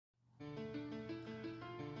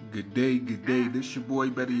Good day, good day. This your boy,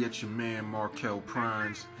 better yet your man, Markel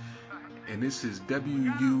Prines. And this is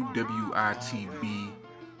WUWITB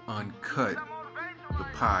Uncut, the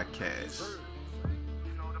podcast.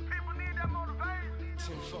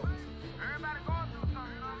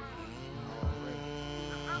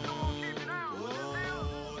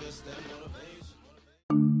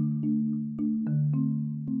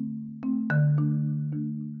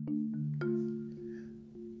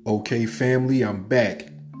 Okay, family, I'm back.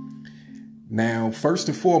 Now, first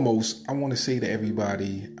and foremost, I want to say to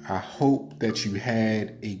everybody, I hope that you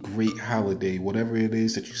had a great holiday, whatever it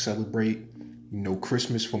is that you celebrate. You know,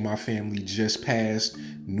 Christmas for my family just passed.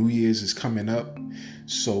 New Year's is coming up.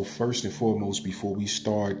 So first and foremost, before we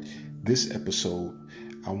start this episode,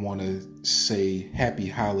 I want to say happy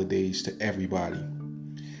holidays to everybody.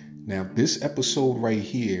 Now, this episode right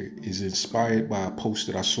here is inspired by a post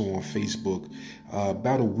that I saw on Facebook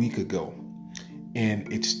about a week ago.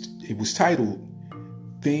 And it was titled,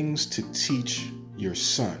 Things to Teach Your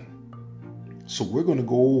Son. So we're going to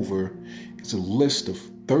go over, it's a list of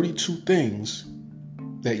 32 things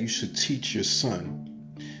that you should teach your son.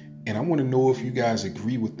 And I want to know if you guys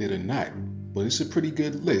agree with it or not. But it's a pretty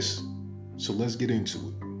good list. So let's get into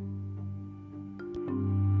it.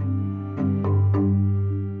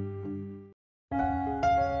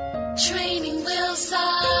 Training wheels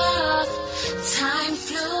off, time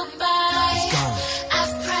flew by.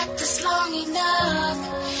 I've practiced long enough,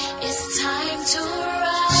 it's time to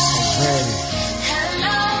ride.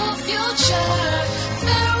 Hello future,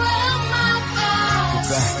 farewell my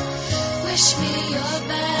past. Wish me your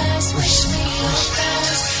best, wish me your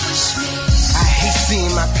best, wish me. I hate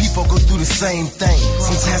seeing my people go through the same thing.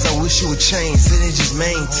 Sometimes I wish you would change, so they just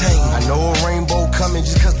maintain. I know a rainbow coming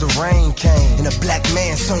just cause the rain came. And a black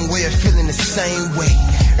man somewhere feeling the same way.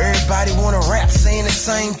 Everybody wanna rap saying the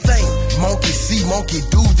same thing. Monkey see, monkey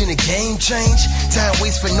do, then the game change. Time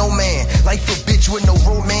waits for no man. Life a bitch with no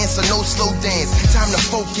romance or no slow dance. Time to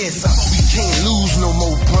focus. We can't lose no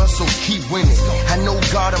more, bruh, so keep winning. I know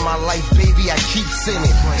God in my life, baby, I keep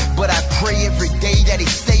sinning. But I pray every day that he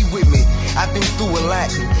stay with me. I've been through a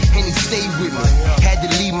lot, and he stayed with me. Had to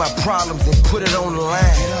leave my problems and put it on the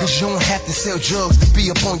line. Cause you don't have to sell drugs to be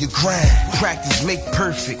up on your grind. Practice make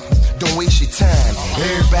perfect, don't waste your time.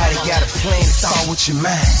 Everybody got a plan, it's all with your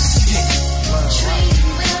mind.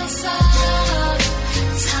 Training wheels off,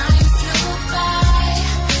 time flew by.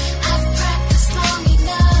 I've practiced long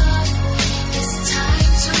enough, it's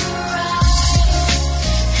time to ride.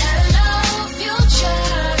 Hello future,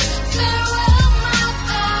 farewell my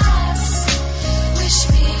past. Wish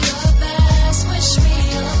me your best, wish me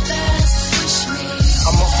your best, wish me.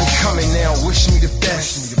 I'm up and coming now, wish me the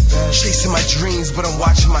best. Chasing my dreams, but I'm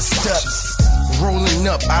watching my steps. Rolling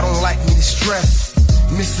up, I don't like me to stress.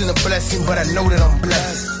 Missing a blessing, but I know that I'm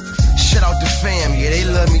blessed. Shout out the fam, yeah, they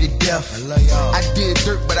love me to death. I did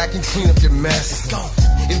dirt, but I can clean up the mess.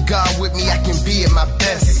 If God with me, I can be at my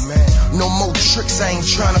best. No more tricks, I ain't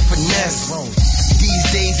trying to finesse.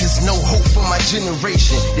 These days, there's no hope for my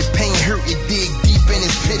generation. The pain hurt, it dig deep and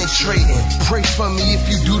it's penetrating. Pray for me if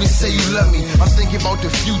you do, then say you love me. I'm thinking about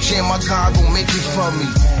the future and my God gon' make it for me.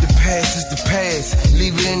 The past is the past,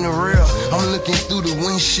 leave it in the real. I'm looking through the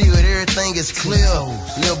windshield, everything is clear.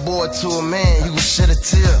 Little boy to a man, you can shed a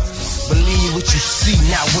tear. Believe what you see,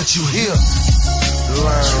 not what you hear.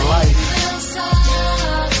 Learn life. Wheels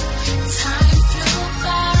off, time flew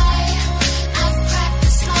by. I've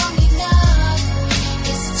practiced long enough,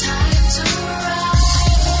 it's time to ride.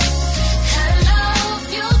 Hello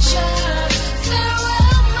future,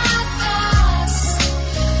 farewell my past.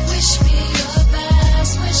 Wish me your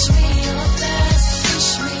best, wish me your best,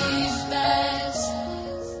 wish me best.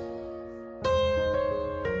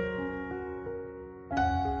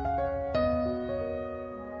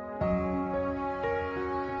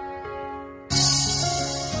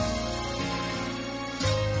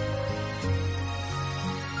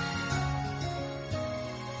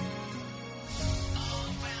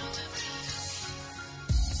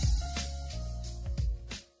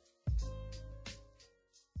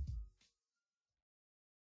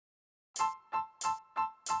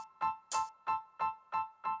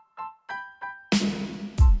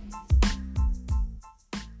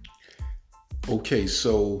 Okay,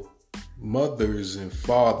 so mothers and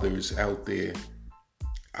fathers out there,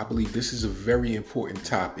 I believe this is a very important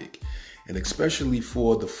topic, and especially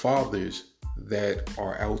for the fathers that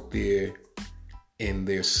are out there in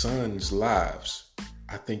their sons' lives.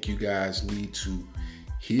 I think you guys need to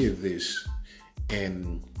hear this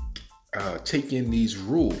and take in these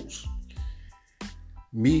rules.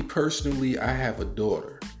 Me personally, I have a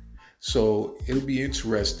daughter. So it'll be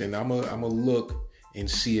interesting. I'm a look and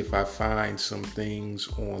see if I find some things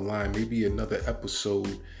online, maybe another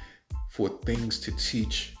episode for things to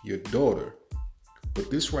teach your daughter. But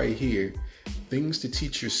this right here, things to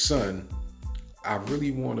teach your son, I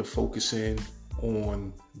really want to focus in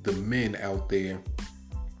on the men out there,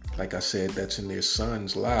 like I said, that's in their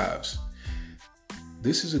sons' lives.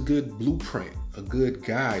 This is a good blueprint, a good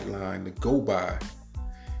guideline to go by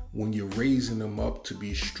when you're raising them up to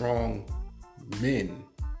be strong men.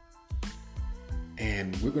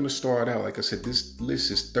 And we're going to start out, like I said, this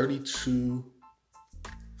list is 32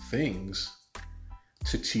 things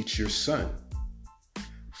to teach your son.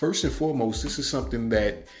 First and foremost, this is something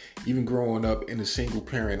that even growing up in a single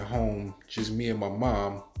parent home, just me and my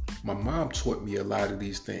mom taught me a lot of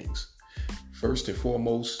these things. First and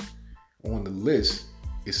foremost, on the list,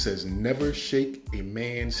 it says never shake a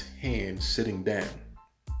man's hand sitting down.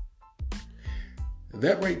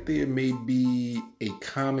 That right there may be a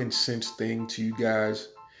common sense thing to you guys,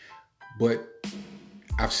 but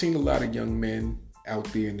I've seen a lot of young men out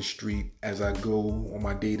there in the street as I go on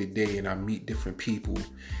my day-to-day and I meet different people.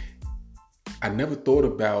 I never thought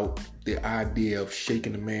about the idea of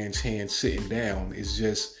shaking a man's hand sitting down. It's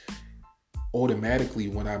just automatically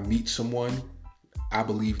when I meet someone, I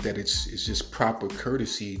believe that it's just proper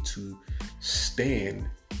courtesy to stand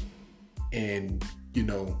and,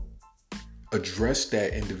 address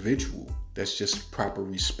that individual. That's just proper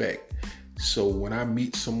respect. So when I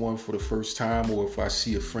meet someone for the first time, or if I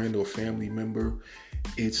see a friend or family member,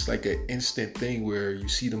 it's like an instant thing where you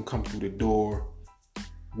see them come through the door,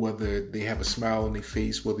 whether they have a smile on their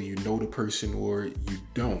face, whether you know the person or you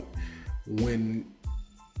don't. When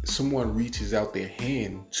someone reaches out their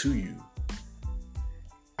hand to you,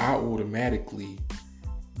 I automatically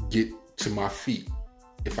get to my feet.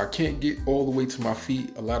 If I can't get all the way to my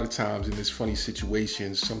feet, a lot of times in this funny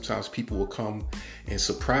situations, sometimes people will come and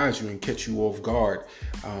surprise you and catch you off guard.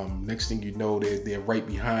 Next thing you know, they're right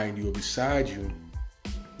behind you or beside you,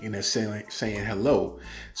 and they're saying hello.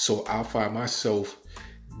 So I'll find myself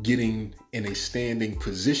getting in a standing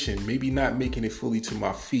position, maybe not making it fully to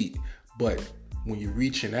my feet, but when you're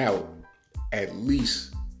reaching out, at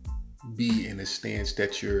least be in a stance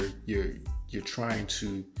that you're trying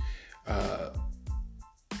to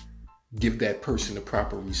give that person the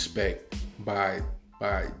proper respect by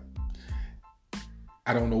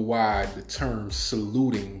I don't know why the term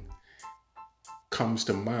saluting comes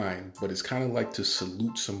to mind, but it's kind of like to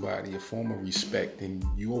salute somebody, a form of respect, and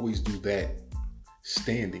you always do that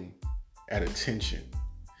standing at attention.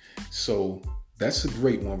 So that's a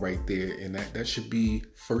great one right there, and that should be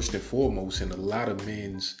first and foremost in a lot of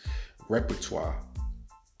men's repertoire.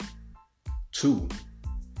 2,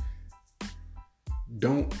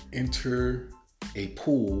 don't enter a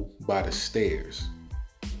pool by the stairs.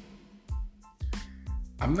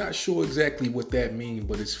 I'm not sure exactly what that means,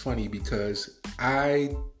 but it's funny because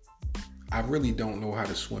I really don't know how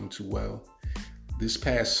to swim too well. This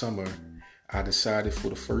past summer, I decided for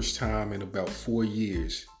the first time in about 4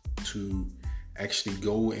 years to actually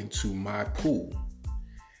go into my pool.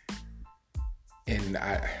 And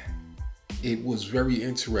it was very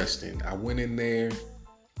interesting. I went in there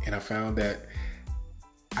and I found that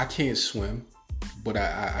I can't swim, but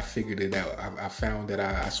I figured it out. I found that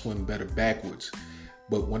I swim better backwards.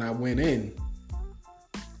 But when I went in,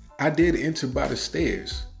 I did enter by the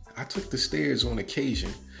stairs. I took the stairs on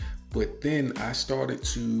occasion, but then I started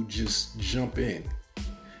to just jump in.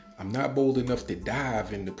 I'm not bold enough to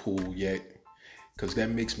dive in the pool yet, because that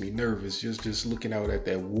makes me nervous, just looking out at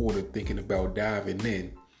that water, thinking about diving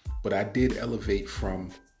in. But I did elevate from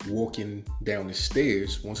walking down the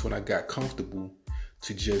stairs once when I got comfortable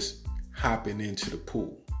to just hopping into the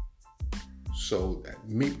pool. So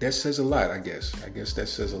that says a lot, I guess. I guess that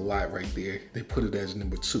says a lot right there. They put it as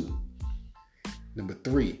number 2. Number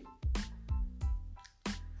 3,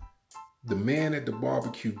 the man at the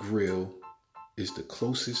barbecue grill is the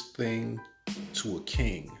closest thing to a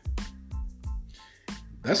king.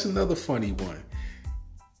 That's another funny one.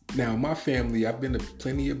 Now, my family, I've been to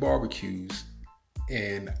plenty of barbecues,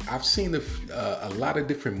 and I've seen a lot of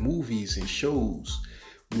different movies and shows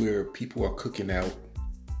where people are cooking out.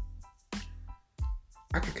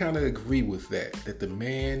 I can kind of agree with that the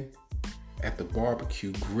man at the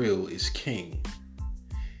barbecue grill is king.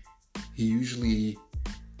 He usually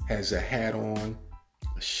has a hat on,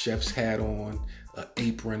 a chef's hat on, an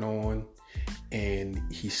apron on, and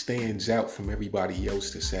he stands out from everybody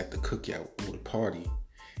else that's at the cookout or the party.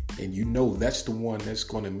 And that's the one that's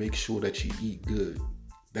going to make sure that you eat good.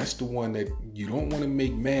 That's the one that you don't want to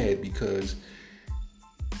make mad, because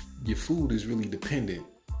your food is really dependent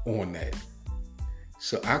on that.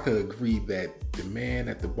 So I could agree that the man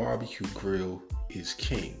at the barbecue grill is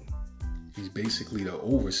king. He's basically the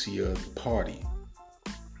overseer of the party.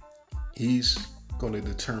 He's going to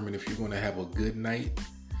determine if you're going to have a good night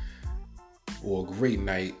or a great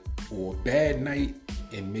night or a bad night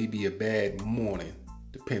and maybe a bad morning,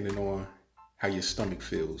 depending on how your stomach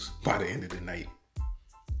feels by the end of the night.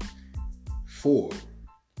 4,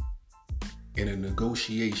 in a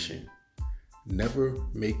negotiation, never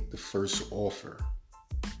make the first offer.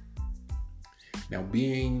 Now,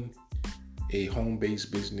 being a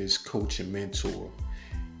home-based business coach and mentor,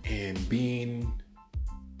 and being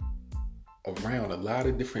around a lot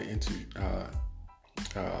of different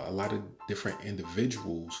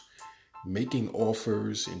individuals making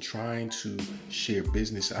offers and trying to share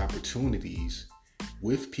business opportunities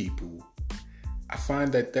with people, I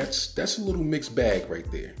find that that's a little mixed bag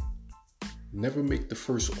right there. Never make the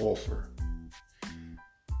first offer.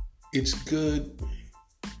 It's good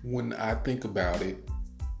when I think about it.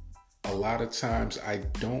 A lot of times I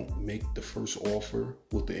don't make the first offer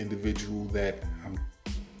with the individual that I'm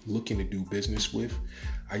looking to do business with.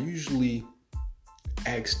 I usually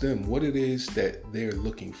ask them what it is that they're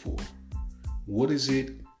looking for. What is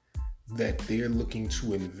it that they're looking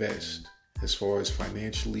to invest as far as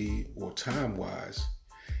financially or time-wise?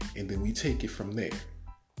 And then we take it from there.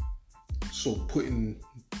 So putting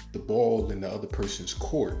the ball in the other person's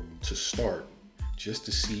court to start, just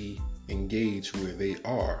to see, engage where they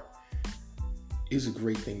are, is a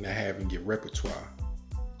great thing to have in your repertoire.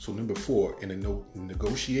 So number 4, in a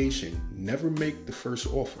negotiation, never make the first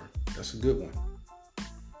offer. That's a good one.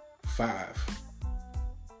 5,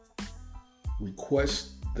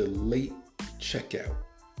 request the late checkout.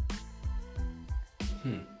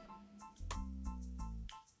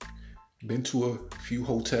 Been to a few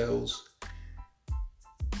hotels,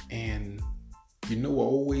 and I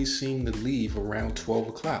always seem to leave around 12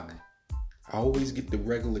 o'clock. I always get the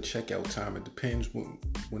regular checkout time. It depends.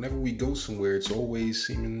 Whenever we go somewhere, it's always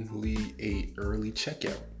seemingly a early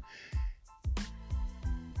checkout.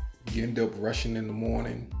 You end up rushing in the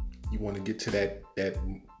morning. You want to get to that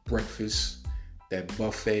breakfast, that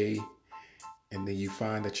buffet, and then you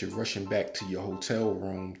find that you're rushing back to your hotel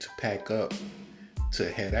room to pack up,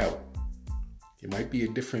 to head out. It might be a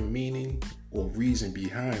different meaning or reason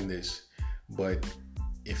behind this, but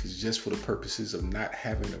if it's just for the purposes of not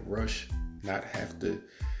having to rush, not have to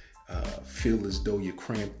feel as though you're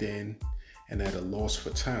cramped in and at a loss for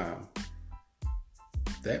time,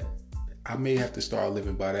 that I may have to start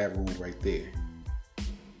living by that rule right there.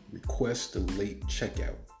 Request the late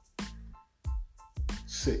checkout.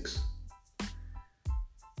 6,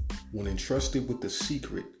 when entrusted with a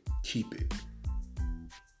secret, keep it.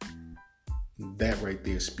 That right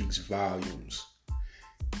there speaks volumes.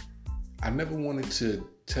 I never wanted to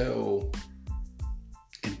tell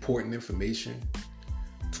important information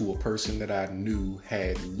to a person that I knew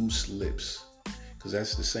had loose lips, because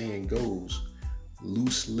as the saying goes,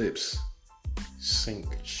 loose lips sink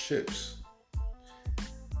ships.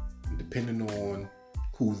 Depending on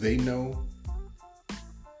who they know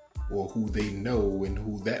or who they know and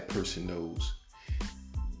who that person knows,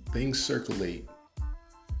 things circulate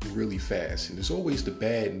really fast, and there's always the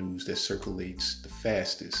bad news that circulates the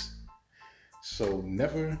fastest. So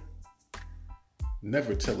never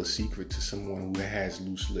tell a secret to someone who has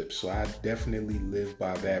loose lips. So I definitely live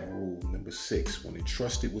by that rule. Number 6, when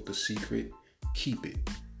entrusted with a secret, keep it.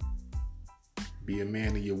 Be a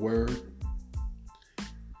man of your word,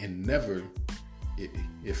 and never,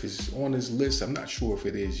 if it's on his list, I'm not sure if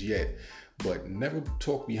it is yet, but never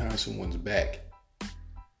talk behind someone's back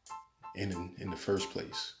in the first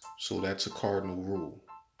place. So that's a cardinal rule.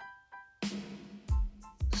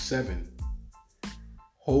 7,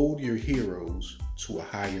 hold your heroes to a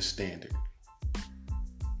higher standard.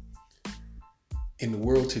 In the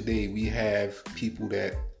world today, we have people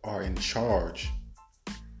that are in charge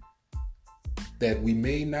that we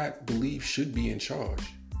may not believe should be in charge.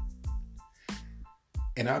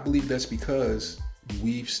 And I believe that's because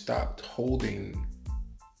we've stopped holding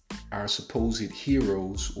our supposed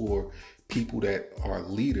heroes or people that are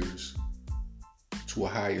leaders to a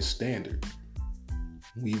higher standard.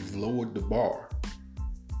 We've lowered the bar.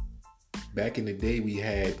 Back in the day, we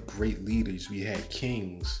had great leaders. We had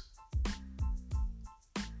kings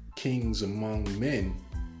among men,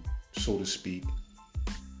 so to speak.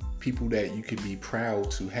 People that you could be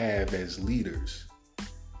proud to have as leaders.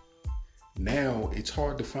 Now, it's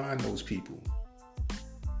hard to find those people.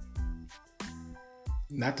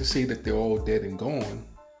 Not to say that they're all dead and gone.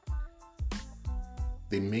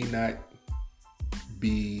 They may not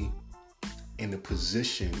be in a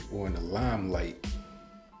position or in the limelight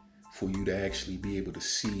for you to actually be able to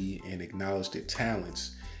see and acknowledge their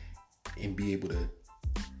talents and be able to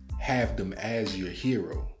have them as your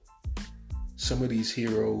hero. Some of these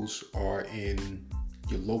heroes are in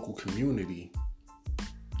your local community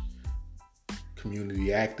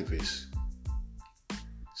activists.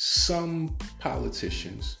 Some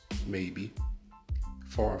politicians, maybe,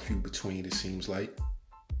 far and few between, it seems like.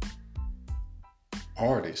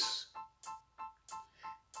 Artists.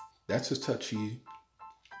 That's a touchy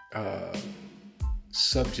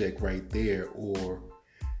subject right there. Or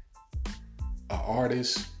an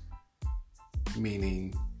artist,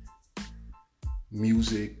 meaning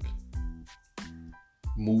music,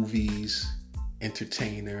 movies,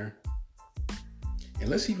 entertainer, and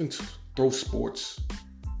let's even throw sports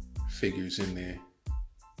figures in there.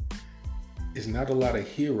 There's not a lot of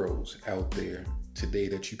heroes out there today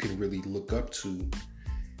that you can really look up to.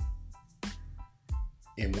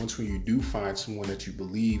 And once when you do find someone that you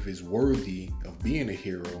believe is worthy of being a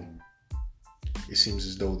hero, it seems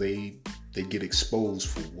as though they get exposed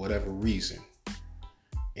for whatever reason.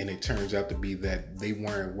 And it turns out to be that they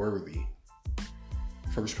weren't worthy.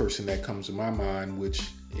 First person that comes to my mind, which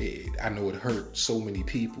I know it hurt so many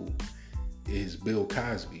people, is Bill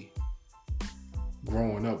Cosby.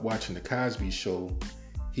 Growing up watching the Cosby Show,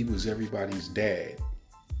 he was everybody's dad.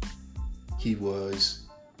 He was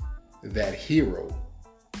that hero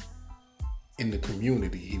in the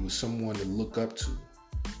community. He was someone to look up to.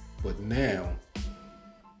 But now,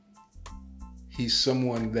 he's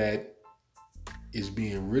someone that is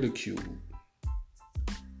being ridiculed,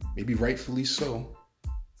 maybe rightfully so,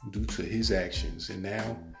 due to his actions. And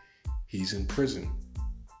now he's in prison.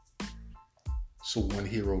 So one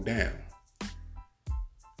hero down.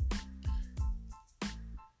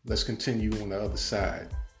 Let's continue on the other side.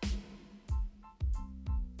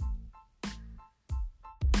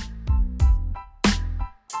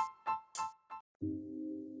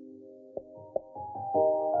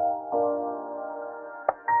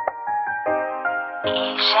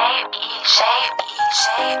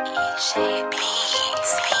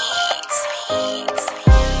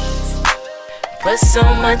 Put so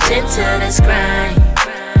much into this grind,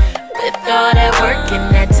 with all that work and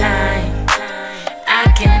that time,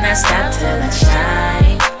 I cannot stop till I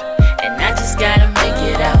shine. And I just gotta make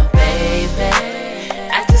it out, baby.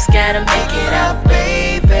 I just gotta make it out,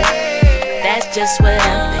 baby. That's just what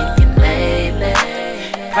I'm thinking lately.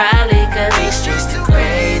 Probably cause these streets too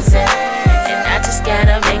crazy, and I just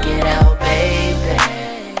gotta make it out, baby.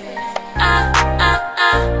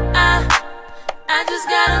 I just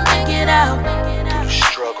gotta make it out. Through the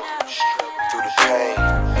struggle, through the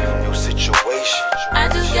pain, your situation, I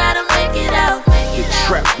just gotta make it out. the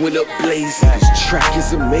trap went up blazing. This track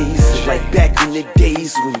is amazing. Like back in the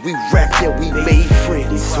days when we rapped and we made friends.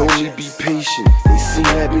 They told me be patient. They seen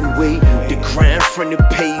I've been waiting. The grind from the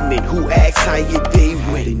pavement. Who asks how your day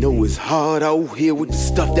went? They know it's hard out here with the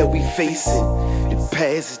stuff that we facing. The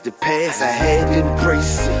past is the past. I had to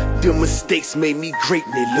embrace it. The mistakes made me great.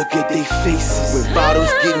 And they look at their faces. When bottles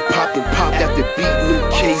getting popped and popped after beating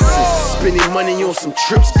them cases. Spending money on some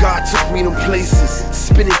trips. God took me them places.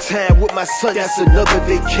 Spending time with my son. That's another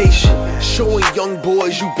vacation. Showing young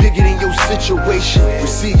boys you bigger than your situation.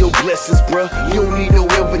 Receive your blessings, bruh. You don't need no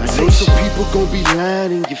invitation. I know some people gon' be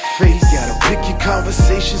lying in your face. Gotta pick your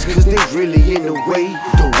conversations, cause they really in the way.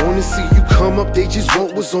 Don't wanna see you come up, they just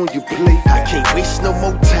want what's on your plate. I can't waste no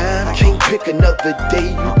more time, can't pick another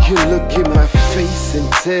day. You can look in my face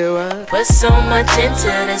and tell I Put so much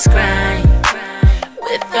into this grind,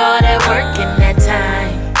 with all that work and that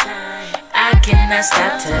time, I cannot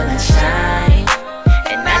stop till I shine.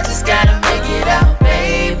 And I just gotta make it out,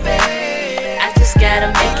 baby. I just gotta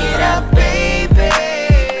make it out, baby.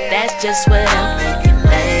 That's just what I'm thinking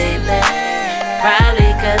lately.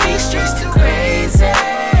 Probably cause these streets too crazy,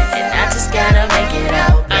 and I just gotta make it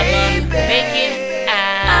out, baby. Make it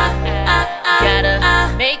out.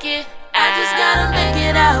 Gotta make it out. I just gotta make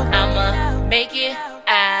it out. I'ma make it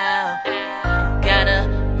out. Gotta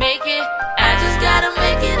make it. I just gotta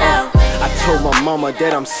make it out. I told my mama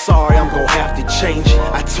that I'm sorry, I'm gon' have to change it.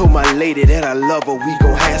 I told my lady that I love her, we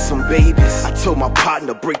gon' have some babies. I told my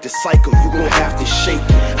partner, break the cycle, you gon' have to shake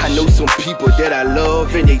it. I know some people that I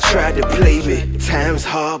love and they tried to play me. Time's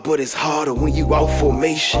hard, but it's harder when you out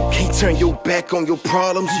formation. Can't turn your back on your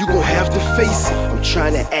problems, you gon' have to face it. I'm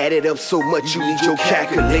trying to add it up so much, you need your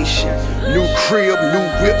calculation. New crib, new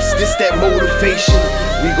whips, this that motivation.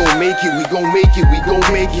 We gon' make it, we gon' make it, we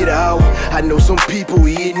gon' make it out. I know some people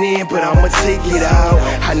eating in, but I'ma take it out.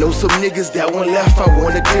 I know some niggas that want left, I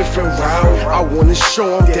want a different route. I wanna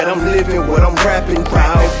show them that I'm living what I'm rapping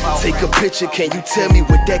about. Take a picture, can you tell me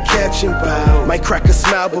what that caption about? Might crack a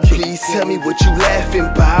smile, but please tell me what you laughing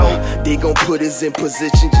about. They gon' put us in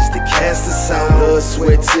position just to cast us out. Blood,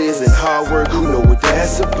 sweat, tears, and hard work, you know what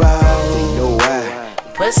that's about. They know why.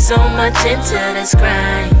 Put so much into this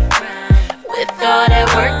grind. With all that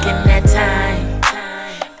work and that time,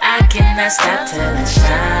 I cannot stop till I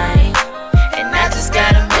shine. And I just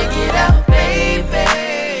gotta make it out, baby.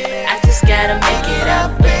 I just gotta make it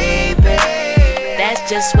out, baby. That's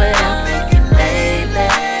just what I'm thinking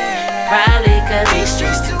lately. Probably cause these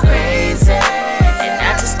streets too crazy. And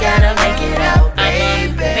I just gotta make it out,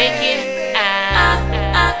 baby. Make it out.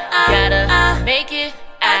 Gotta make it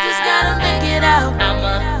out. I just gotta make it out.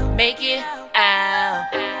 I'ma make it out.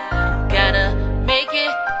 Gotta make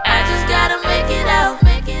it. I just gotta make it out.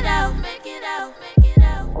 Make it out. Make it out. Make it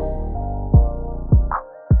out.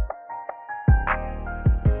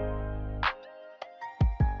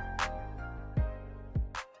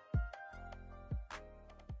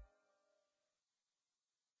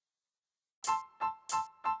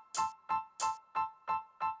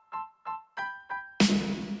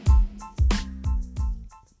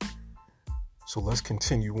 So let's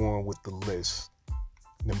continue on with the list.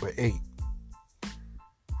 Number 8,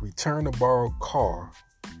 return a borrowed car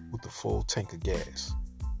with a full tank of gas.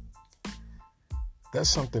 That's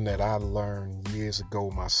something that I learned years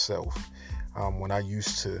ago myself, when I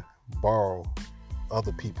used to borrow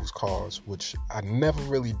other people's cars, which I never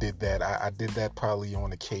really did that. I did that probably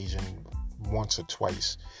on occasion once or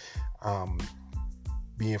twice.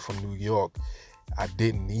 Being from New York, I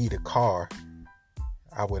didn't need a car.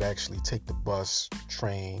 I would actually take the bus,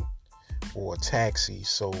 train, or a taxi.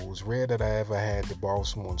 So it was rare that I ever had to borrow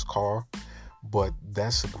someone's car, but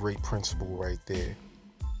that's a great principle right there.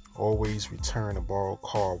 Always return a borrowed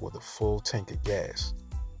car with a full tank of gas.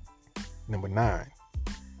 Number 9,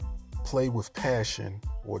 play with passion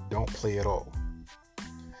or don't play at all.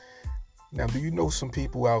 Now, do you know some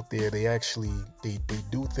people out there, they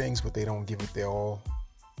do things, but they don't give it their all?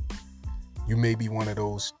 You may be one of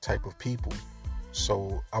those type of people.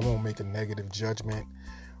 So I won't make a negative judgment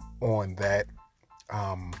on that.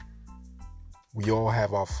 We all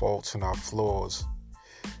have our faults and our flaws,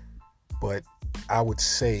 but I would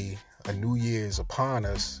say a new year is upon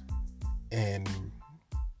us, and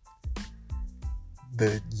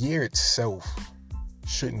the year itself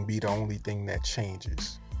shouldn't be the only thing that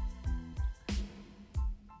changes.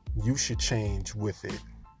 You should change with it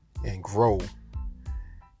and grow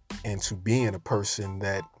into being a person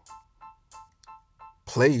that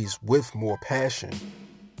plays with more passion.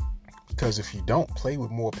 Because if you don't play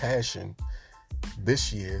with more passion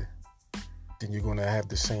this year, then you're going to have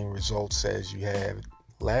the same results as you had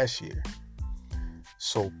last year.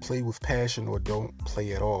 So play with passion or don't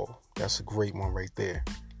play at all. That's a great one right there.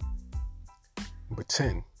 Number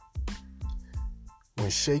 10, when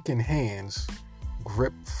shaking hands,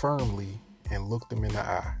 grip firmly and look them in the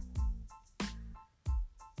eye.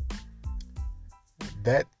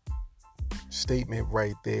 That statement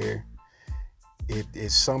right there,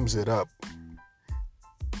 it sums it up.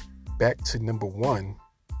 Back to number 1,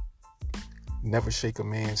 never shake a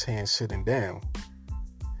man's hand sitting down.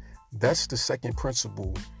 That's the second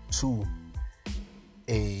principle to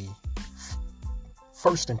a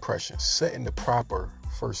first impression, setting the proper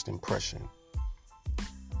first impression.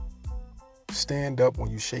 Stand up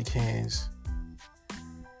when you shake hands,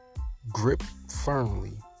 grip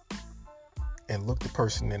firmly, and look the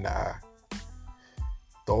person in the eye.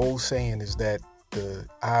 The old saying is that the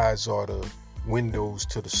eyes are the windows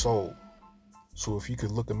to the soul. So if you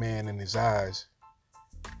could look a man in his eyes,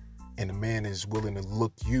 and the man is willing to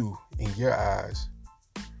look you in your eyes,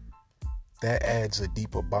 that adds a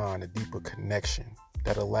deeper bond, a deeper connection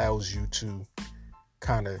that allows you to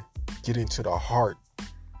kind of get into the heart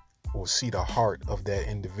or see the heart of that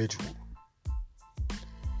individual.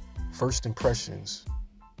 First impressions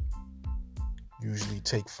usually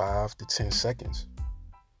take 5 to 10 seconds.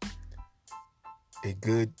 A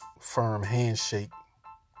good firm handshake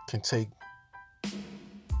can take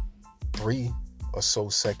 3 or so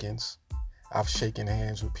seconds. I've shaken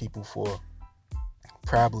hands with people for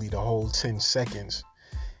probably the whole 10 seconds,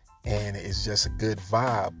 and it's just a good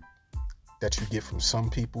vibe that you get from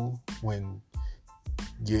some people when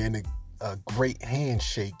you're in a great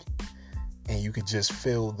handshake, and you could just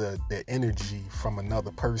feel the energy from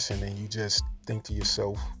another person, and you just think to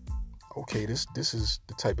yourself, okay, this is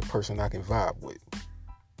the type of person I can vibe with.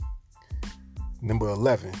 Number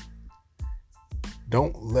 11,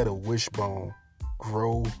 Don't let a wishbone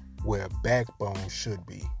grow where a backbone should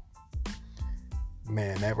be.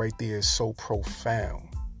 Man, that right there is so profound.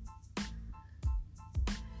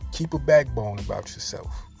 Keep a backbone about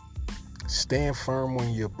yourself. Stand firm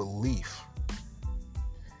on your belief.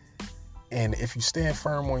 And if you stand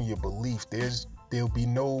firm on your belief, there'll be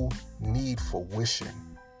no need for wishing.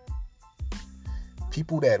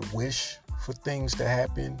 People that wish for things to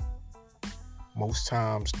happen most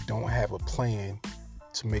times don't have a plan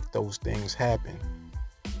to make those things happen.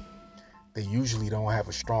 They usually don't have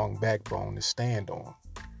a strong backbone to stand on.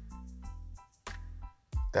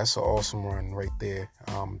 That's an awesome run right there.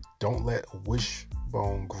 Don't let a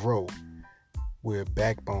wishbone grow where a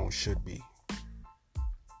backbone should be.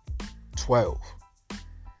 12.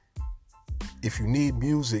 If you need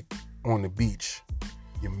music on the beach,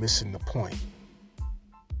 you're missing the point.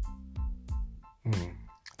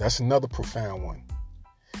 That's another profound one.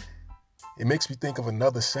 It makes me think of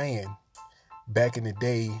another saying back in the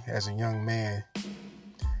day as a young man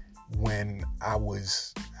when I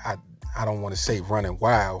don't want to say running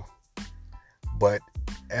wild, but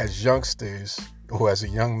as youngsters or as a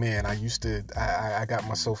young man, I got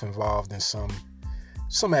myself involved in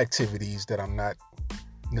some activities that I'm not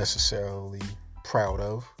necessarily proud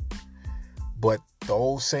of. But the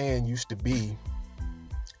old saying used to be,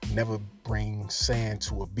 never bring sand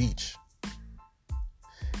to a beach.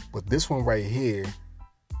 But this one right here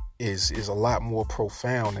is a lot more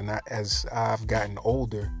profound, and as I've gotten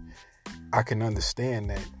older, I can understand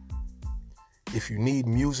that if you need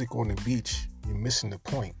music on the beach, you're missing the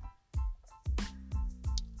point.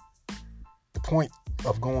 The point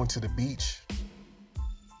of going to the beach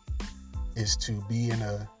is to be in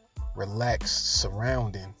a relaxed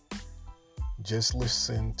surrounding. Just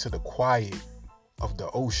listen to the quiet of the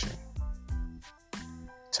ocean.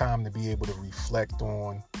 Time to be able to reflect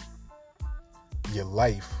on your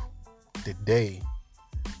life, the day,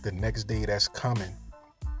 the next day that's coming.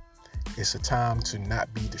 It's a time to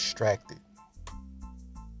not be distracted.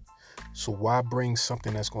 So why bring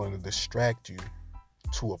something that's going to distract you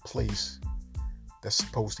to a place that's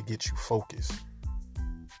supposed to get you focused?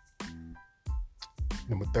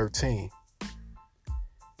 Number 13,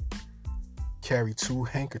 carry 2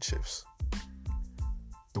 handkerchiefs.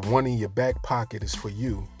 The one in your back pocket is for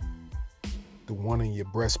you. The one in your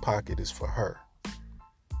breast pocket is for her.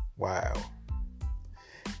 Wow.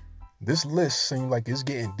 This list seems like it's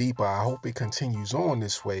getting deeper. I hope it continues on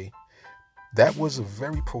this way. That was a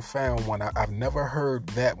very profound one. I've never heard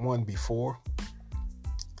that one before.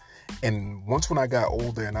 And once when I got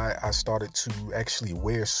older and I started to actually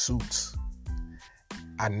wear suits,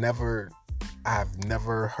 I've never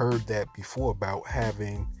heard that before about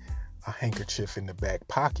having a handkerchief in the back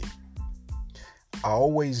pocket. I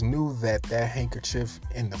always knew that handkerchief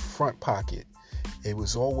in the front pocket, it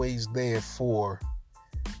was always there for,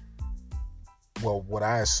 well, what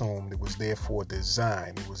I assumed it was there for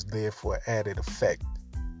design. It was there for added effect.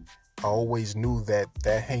 I always knew that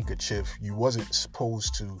handkerchief, you wasn't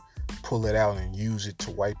supposed to pull it out and use it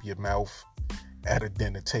to wipe your mouth at a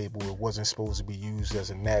dinner table. It wasn't supposed to be used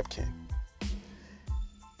as a napkin.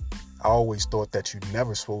 I always thought that you're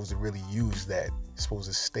never supposed to really use that. You're supposed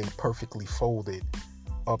to stay perfectly folded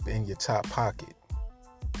up in your top pocket.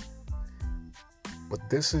 But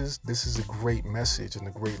this is a great message and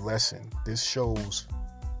a great lesson. This shows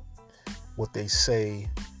what they say,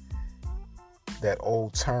 that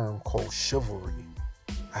old term called chivalry.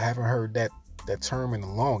 I haven't heard that term in the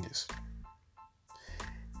longest.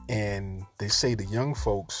 And they say the young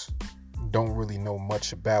folks don't really know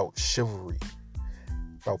much about chivalry,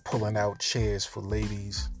 about pulling out chairs for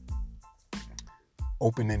ladies,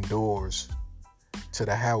 opening doors to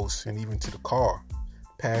the house and even to the car,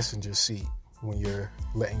 passenger seat when you're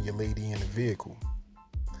letting your lady in the vehicle.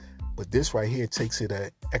 But this right here takes it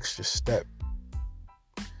an extra step.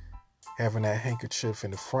 Having that handkerchief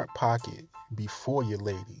in the front pocket before your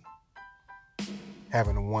lady.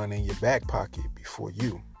 Having the one in your back pocket before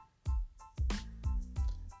you.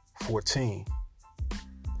 14.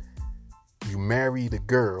 You marry the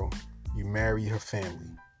girl, you marry her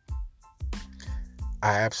family.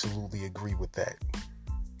 I absolutely agree with that.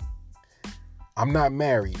 I'm not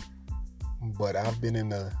married, but I've been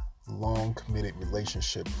in a long committed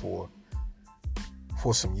relationship for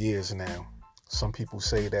some years now. Some people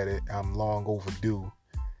say that I'm long overdue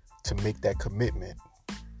to make that commitment.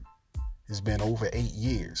 It's been over 8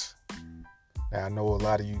 years. Now I know a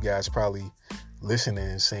lot of you guys probably listening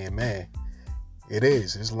and saying, man,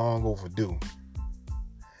 it's long overdue.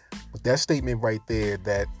 But that statement right there,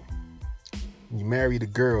 that you marry the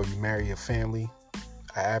girl, you marry her family,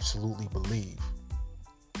 I absolutely believe.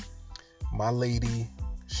 my lady,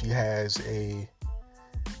 she has an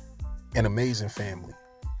amazing family,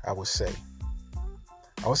 I would say.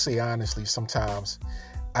 Honestly, sometimes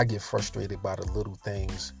I get frustrated by the little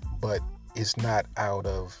things, but it's not out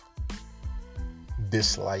of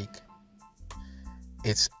dislike.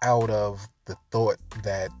 It's out of the thought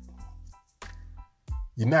that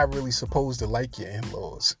you're not really supposed to like your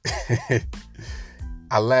in-laws.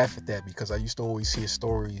 I laugh at that because I used to always hear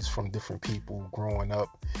stories from different people growing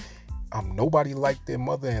up. Nobody liked their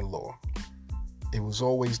mother-in-law. It was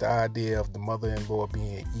always the idea of the mother-in-law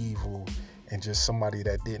being evil and just somebody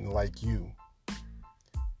that didn't like you.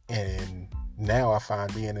 And now I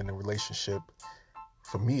find being in a relationship,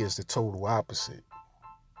 for me, is the total opposite.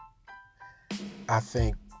 I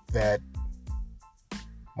think that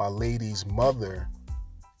my lady's mother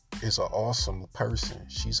is an awesome person.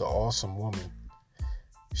 She's an awesome woman.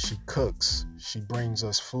 She cooks. She brings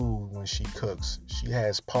us food when she cooks. She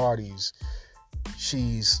has parties.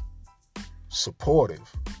 She's supportive.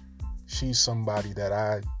 She's somebody that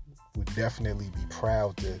I would definitely be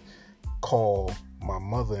proud to call my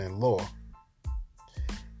mother-in-law.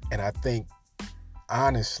 And I think,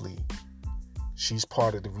 honestly, she's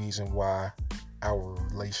part of the reason why our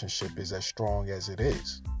relationship is as strong as it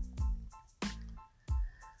is.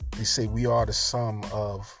 They say we are the sum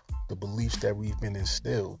of the beliefs that we've been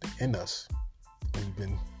instilled in us.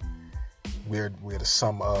 We're the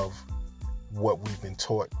sum of what we've been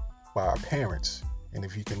taught by our parents. And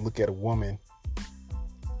if you can look at a woman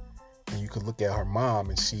and you can look at her mom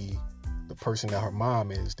and see the person that her mom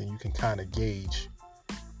is, then you can kind of gauge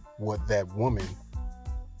what that woman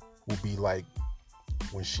will be like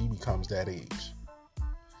when she becomes that age.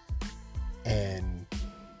 And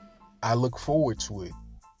I look forward to it.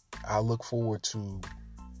 I look forward to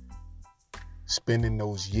spending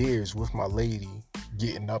those years with my lady,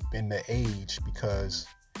 getting up in the age, because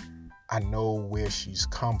I know where she's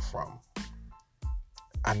come from.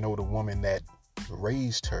 I know the woman that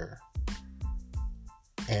raised her.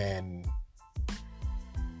 And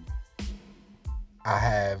I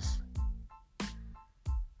have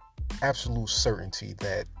absolute certainty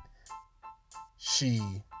that she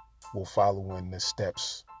will follow in the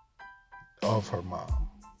steps of her mom.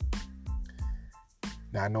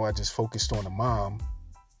 Now, I know I just focused on the mom,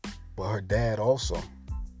 but her dad also.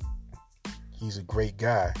 He's a great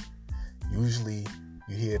guy. Usually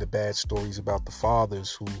you hear the bad stories about the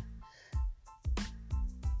fathers who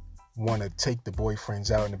want to take the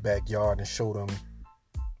boyfriends out in the backyard and show them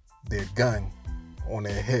their gun on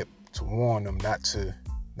their hip to warn them not to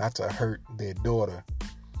hurt their daughter,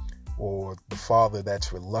 or the father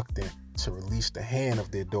that's reluctant to release the hand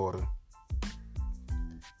of their daughter.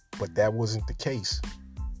 But that wasn't the case.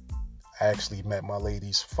 I actually met my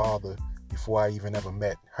lady's father before I even ever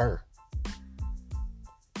met her.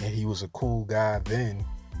 And he was a cool guy then,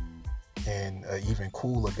 and an even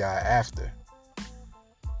cooler guy after.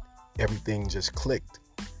 Everything just clicked.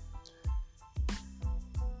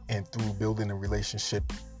 And through building a relationship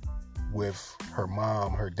with her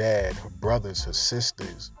mom, her dad, her brothers, her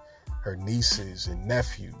sisters, her nieces and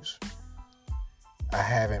nephews, I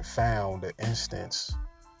haven't found an instance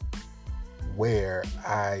where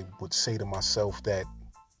I would say to myself that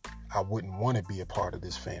I wouldn't want to be a part of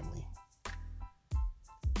this family.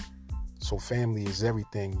 So family is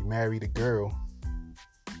everything. You marry the girl,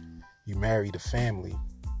 you marry the family.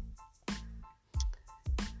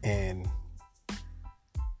 And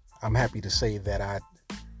I'm happy to say that I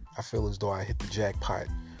feel as though I hit the jackpot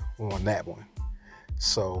on that one.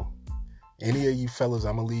 So any of you fellas,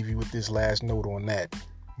 I'm going to leave you with this last note on that,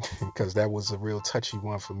 because that was a real touchy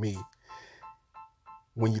one for me.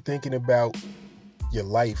 When you're thinking about your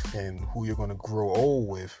life and who you're going to grow old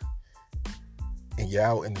with, and you're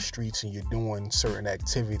out in the streets and you're doing certain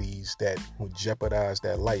activities that would jeopardize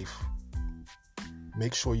that life,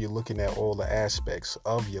 make sure you're looking at all the aspects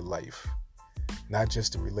of your life, not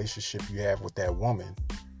just the relationship you have with that woman,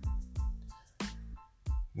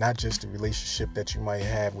 not just the relationship that you might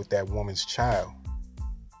have with that woman's child,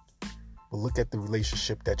 but look at the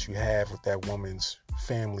relationship that you have with that woman's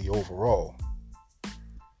family overall.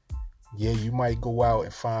 Yeah, you might go out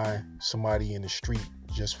and find somebody in the street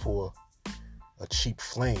just for a cheap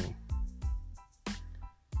flame,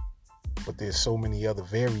 but there's so many other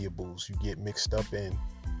variables you get mixed up in.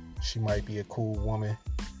 She might be a cool woman,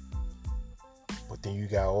 but then you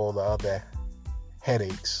got all the other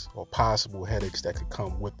headaches or possible headaches that could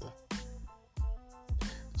come with her.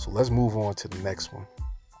 So let's move on to the next one.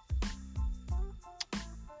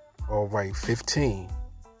 All right, 15.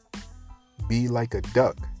 Be like a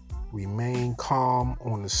duck. Remain calm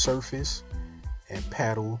on the surface and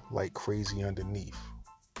paddle like crazy underneath.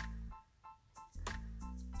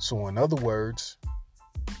 So in other words,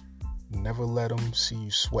 never let them see you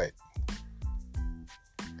sweat.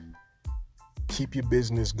 Keep your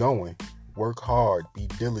business going. Work hard. Be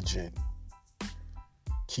diligent.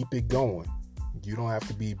 Keep it going. You don't have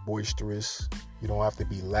to be boisterous. You don't have to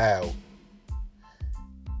be loud.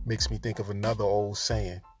 Makes me think of another old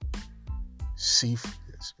saying. Speak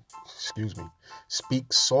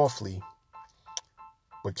softly,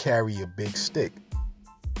 but carry a big stick.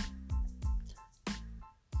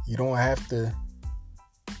 You don't have to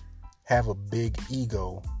have a big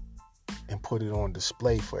ego and put it on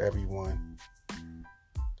display for everyone.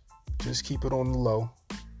 Just keep it on the low.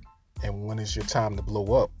 And when it's your time to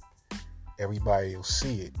blow up, everybody will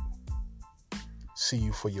see it. See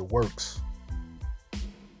you for your works,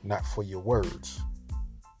 not for your words.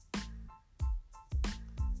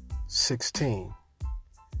 16.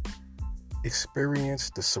 Experience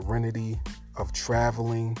the serenity of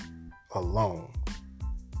traveling alone.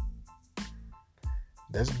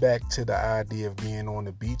 That's back to the idea of being on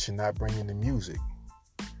the beach and not bringing the music.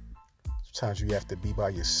 Sometimes you have to be by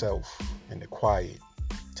yourself in the quiet.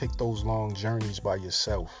 Take those long journeys by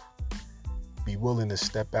yourself. Be willing to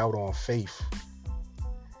step out on faith.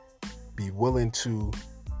 Be willing to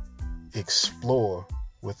explore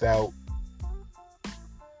without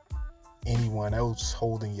anyone else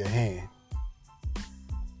holding your hand.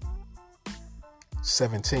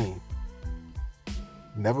 17.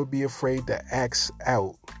 Never be afraid to ask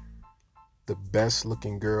out the best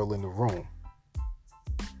looking girl in the room.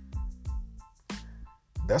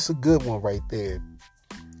 That's a good one right there.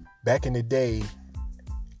 Back in the day,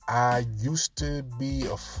 I used to be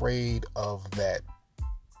afraid of that.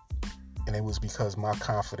 And it was because my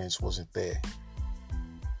confidence wasn't there.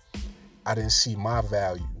 I didn't see my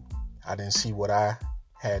value. I didn't see what I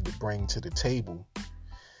had to bring to the table.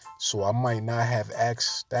 So I might not have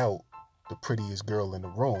asked out the prettiest girl in the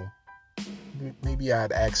room. Maybe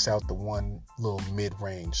I'd asked out the one little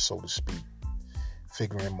mid-range, so to speak,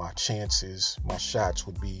 figuring my chances, my shots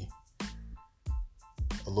would be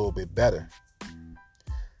a little bit better.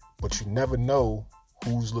 But you never know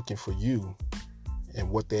who's looking for you and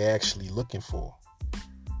what they're actually looking for.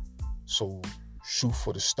 So shoot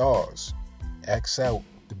for the stars. Ask out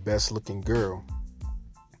the best looking girl.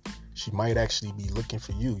 She might actually be looking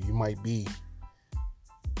for you. You might be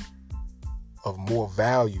of more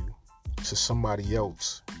value to somebody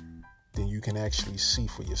else than you can actually see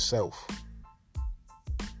for yourself.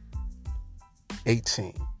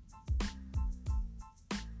 18.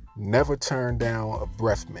 Never turn down a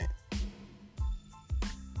breath mint.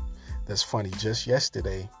 That's funny. Just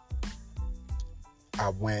yesterday, I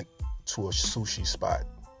went to a sushi spot.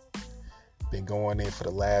 Been going there for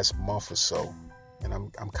the last month or so. And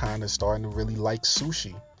I'm kind of starting to really like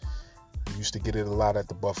sushi. I used to get it a lot at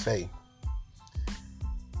the buffet.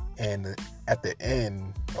 And at the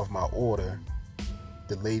end of my order,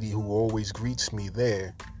 the lady who always greets me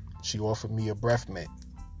there, she offered me a breath mint.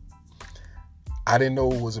 I didn't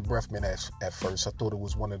know it was a breath mint at first. I thought it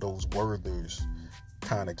was one of those Werther's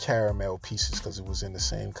kind of caramel pieces because it was in the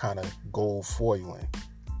same kind of gold foiling.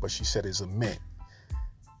 But she said it's a mint.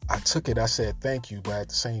 I took it. I said thank you. But at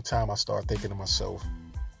the same time, I started thinking to myself,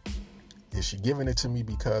 is she giving it to me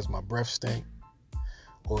because my breath stink?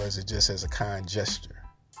 Or is it just as a kind gesture?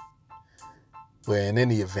 But in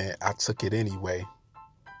any event, I took it anyway.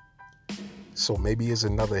 So maybe there's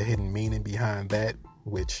another hidden meaning behind that,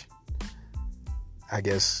 which I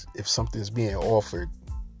guess if something's being offered,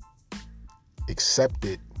 accept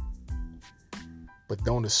it, but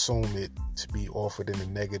don't assume it to be offered in a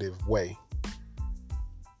negative way.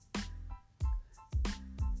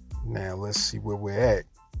 Now let's see where we're at.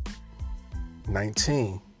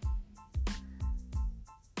 19.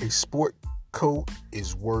 A sport coat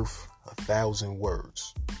is worth 1,000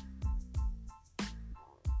 words.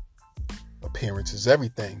 Appearance is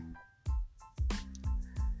everything.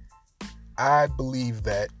 I believe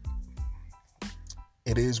that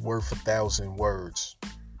it is worth 1,000 words.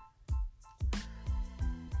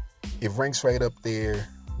 It ranks right up there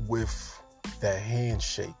with that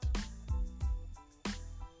handshake.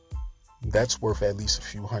 That's worth at least a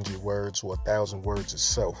few hundred words or 1,000 words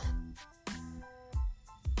itself.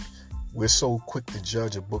 We're so quick to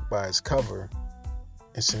judge a book by its cover,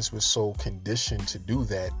 and since we're so conditioned to do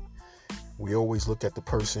that, we always look at the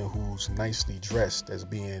person who's nicely dressed as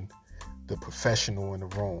being the professional in the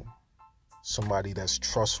room, somebody that's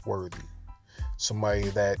trustworthy, somebody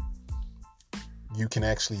that you can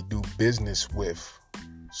actually do business with,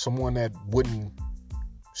 someone that wouldn't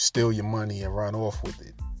steal your money and run off with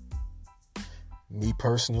it. Me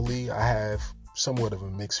personally, I have somewhat of a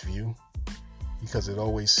mixed view because it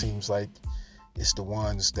always seems like It's the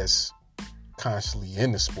ones that's constantly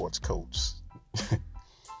in the sports coats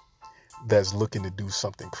that's looking to do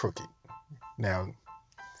something crooked. Now,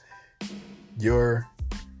 your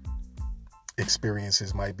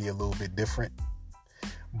experiences might be a little bit different,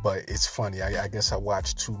 but it's funny. I guess I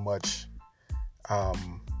watch too much of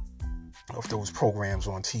those programs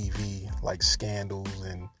on TV, like Scandals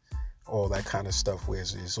and all that kind of stuff, where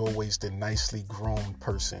it's always the nicely grown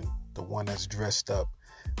person, the one that's dressed up,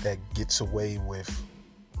 that gets away with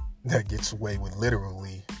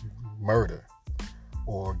literally murder,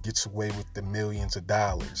 or gets away with the millions of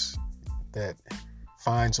dollars, that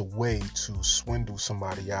finds a way to swindle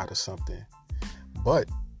somebody out of something. But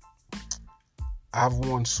I've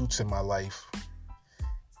worn suits in my life,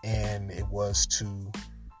 and it was to,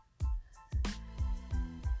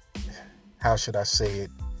 how should I say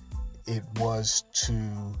it? It was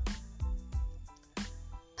to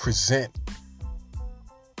present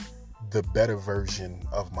the better version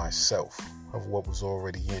of myself, of what was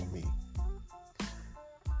already in me.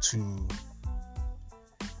 To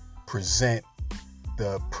present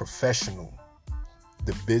the professional,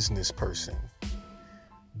 the business person,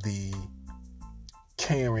 the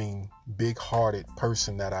caring, big-hearted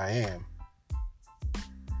person that I am,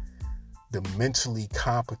 the mentally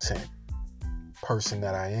competent person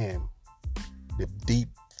that I am, the deep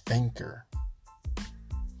thinker.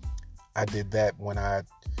 I did that when I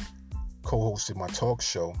co-hosted my talk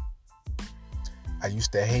show. I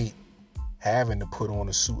used to hate having to put on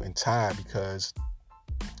a suit and tie because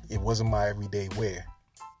it wasn't my everyday wear.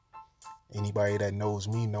 Anybody that knows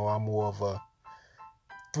me know I'm more of a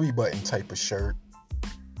 3-button type of shirt,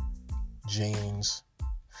 jeans,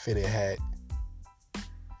 fitted hat,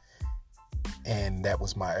 and that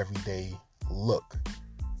was my everyday look.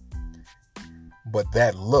 But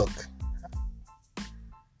that look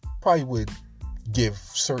probably would give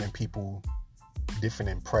certain people different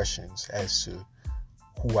impressions as to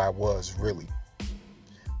who I was really.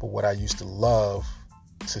 But what I used to love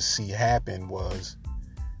to see happen was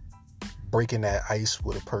breaking that ice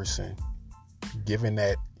with a person, giving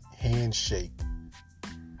that handshake,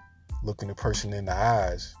 looking the person in the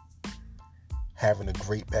eyes, having a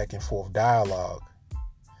great back and forth dialogue,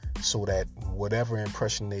 so that whatever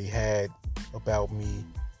impression they had about me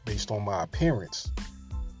based on my appearance,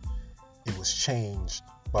 it was changed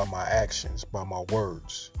by my actions, by my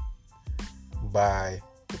words, by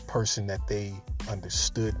the person that they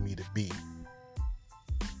understood me to be.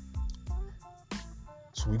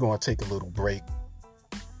 So we're going to take a little break,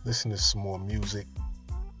 listen to some more music,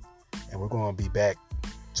 and we're going to be back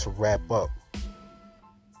to wrap up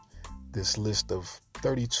this list of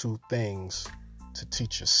 32 things to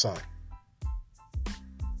teach your son.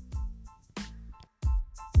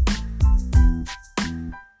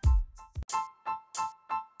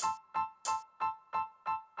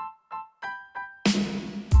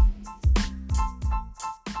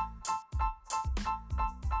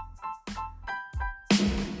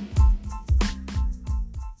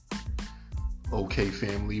 Okay,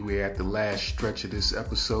 family, we're at the last stretch of this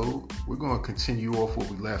episode. We're going to continue off where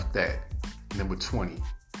we left at. Number 20.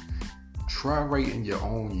 Try writing your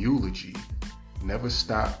own eulogy. Never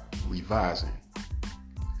stop revising.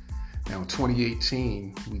 Now, in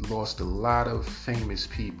 2018, we lost a lot of famous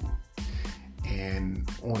people. And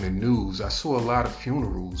on the news, I saw a lot of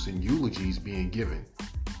funerals and eulogies being given.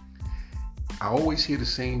 I always hear the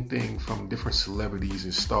same thing from different celebrities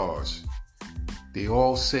and stars. They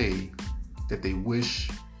all say that they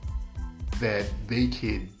wish that they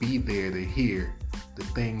could be there to hear the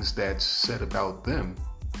things that's said about them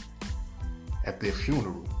at their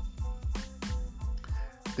funeral.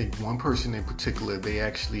 I think one person in particular, they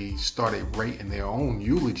actually started writing their own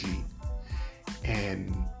eulogy.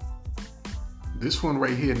 And this one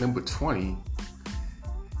right here, number 20,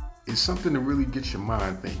 is something to really get your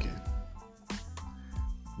mind thinking.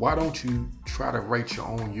 Why don't you try to write your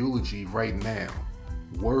own eulogy right now?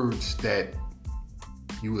 Words that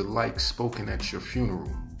you would like spoken at your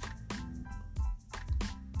funeral.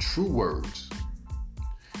 True words.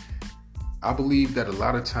 I believe that a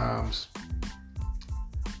lot of times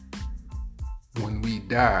when we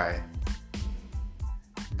die,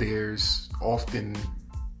 there's often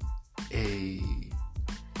a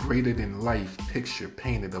greater than life picture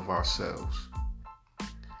painted of ourselves.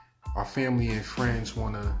 Our family and friends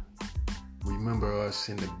want to remember us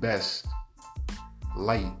in the best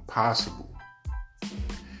light possible.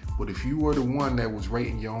 But if you were the one that was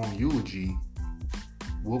writing your own eulogy,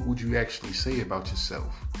 what would you actually say about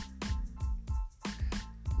yourself?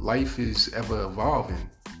 Life is ever evolving.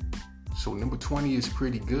 So number 20 is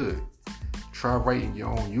pretty good. Try writing your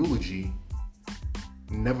own eulogy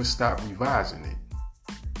never stop revising it.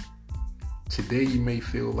 Today you may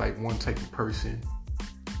feel like one type of person.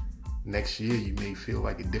 Next year you may feel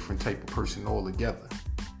like a different type of person altogether.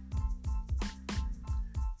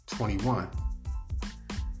 21.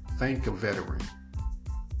 Thank a veteran,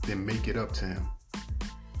 then make it up to him.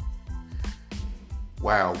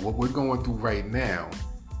 Wow, what we're going through right now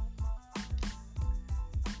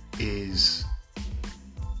is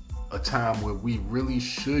a time where we really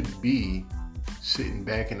should be sitting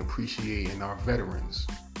back and appreciating our veterans.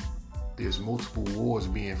 There's multiple wars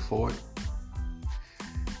being fought.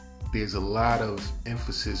 There's a lot of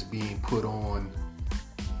emphasis being put on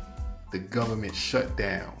the government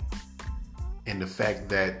shutdown and the fact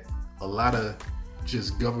that a lot of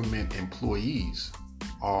just government employees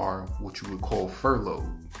are what you would call furloughed.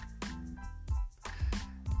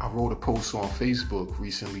 I wrote a post on Facebook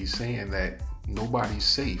recently saying that nobody's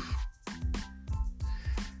safe.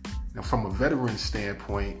 Now, from a veteran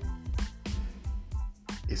standpoint,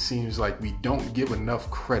 it seems like we don't give enough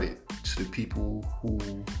credit to the people who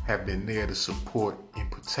have been there to support and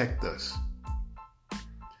protect us.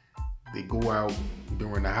 They go out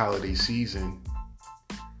during the holiday season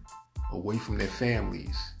away from their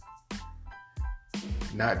families,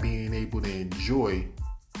 not being able to enjoy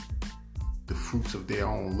the fruits of their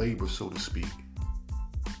own labor, so to speak.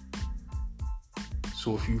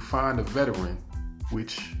 So if you find a veteran,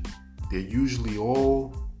 which they're usually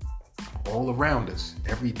all around us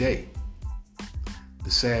every day,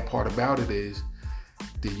 the sad part about it is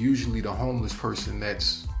they're usually the homeless person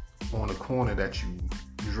that's on a corner that you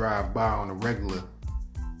drive by on a regular,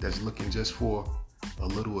 that's looking just for a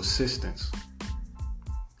little assistance.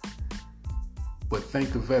 But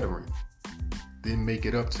thank a veteran, then make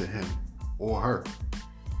it up to him or her.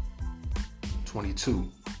 22.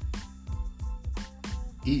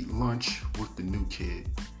 Eat lunch with the new kid.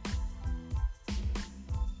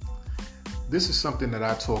 This is something that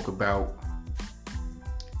I talk about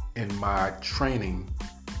in my training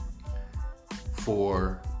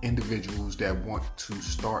for individuals that want to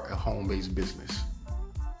start a home-based business.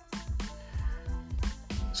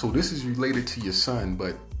 So this is related to your son,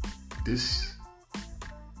 but this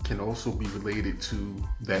can also be related to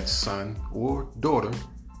that son or daughter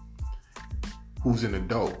who's an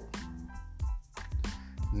adult.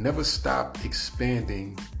 Never stop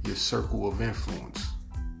expanding your circle of influence.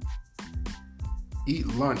 Eat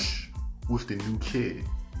lunch with the new kid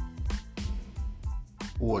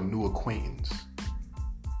or a new acquaintance.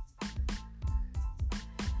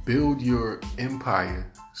 Build your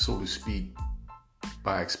empire, so to speak,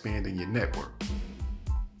 by expanding your network.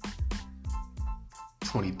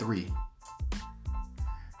 23.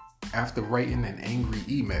 After writing an angry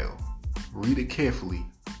email, read it carefully,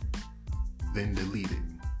 then delete it.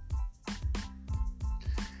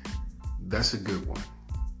 That's a good one.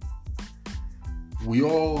 We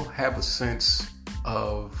all have a sense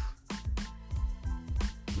of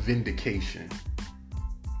vindication,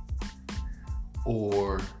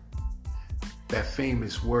 or that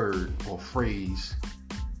famous word or phrase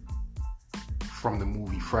from the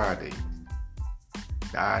movie Friday,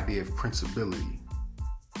 the idea of principality.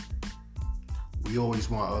 We always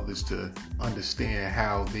want others to understand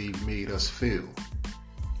how they've made us feel.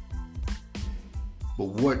 But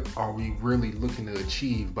what are we really looking to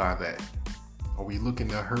achieve by that? Are we looking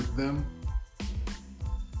to hurt them?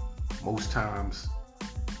 Most times,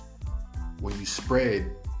 when you spread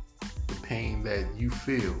the pain that you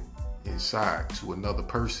feel inside to another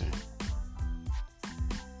person,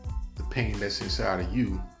 the pain that's inside of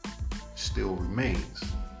you still remains.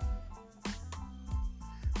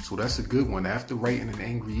 So that's a good one. After writing an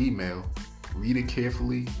angry email, read it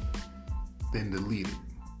carefully, then delete it.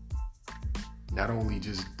 Not only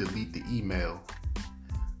just delete the email,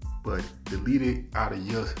 but delete it out of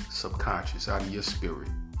your subconscious, out of your spirit.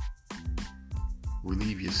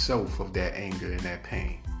 Relieve yourself of that anger and that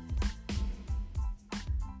pain.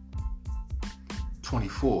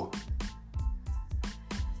 24.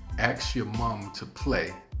 Ask your mom to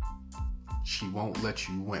play. She won't let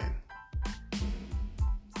you win.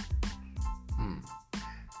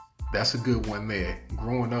 That's a good one there.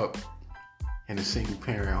 Growing up in a single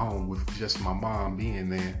parent home with just my mom being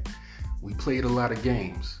there, we played a lot of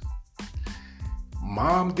games.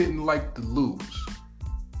 Mom didn't like to lose.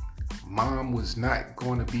 Mom was not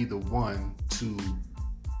going to be the one to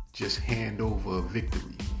just hand over a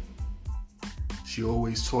victory. She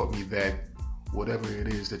always taught me that whatever it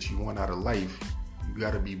is that you want out of life, you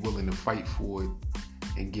got to be willing to fight for it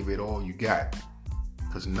and give it all you got,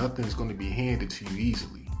 because nothing's going to be handed to you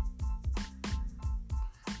easily.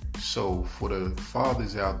 So for the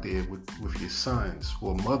fathers out there with your sons,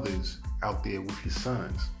 or mothers out there with your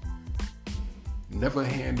sons. Never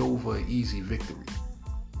hand over an easy victory.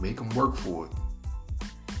 Make them work for it.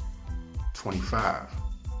 25.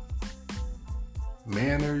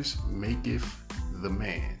 Manners maketh the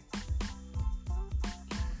man.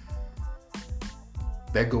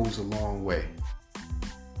 That goes a long way.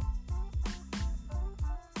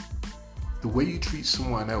 The way you treat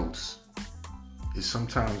someone else is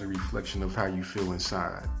sometimes a reflection of how you feel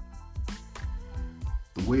inside.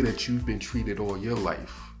 The way that you've been treated all your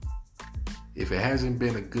life, if it hasn't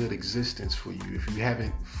been a good existence for you, if you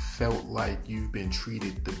haven't felt like you've been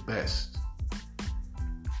treated the best,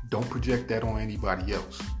 don't project that on anybody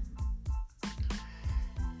else.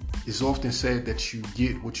 It's often said that you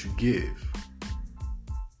get what you give.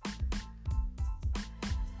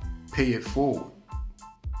 Pay it forward,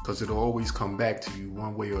 because it'll always come back to you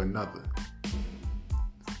one way or another.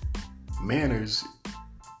 Manners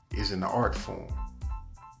is an art form,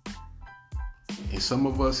 and some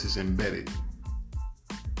of us is embedded.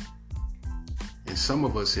 And some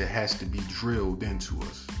of us, it has to be drilled into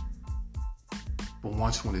us. But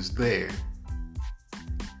once when it's there,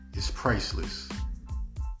 it's priceless.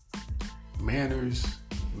 Manners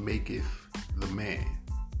maketh the man.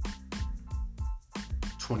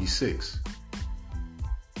 26.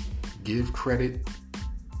 Give credit,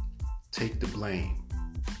 take the blame.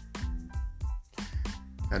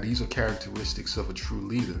 Now, these are characteristics of a true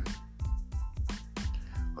leader.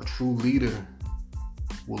 A true leader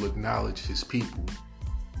will acknowledge his people.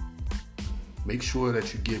 Make sure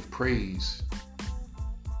that you give praise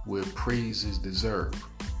where praise is deserved.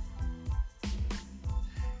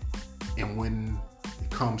 And when it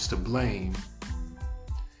comes to blame,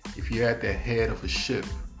 if you're at the head of a ship,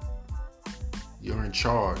 you're in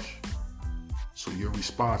charge, so you're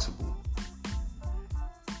responsible.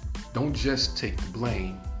 Don't just take the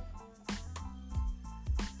blame,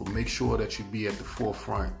 but make sure that you be at the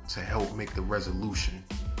forefront to help make the resolution.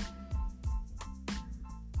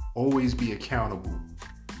 Always be accountable.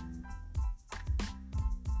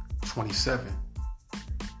 27.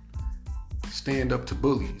 Stand up to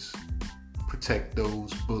bullies. Protect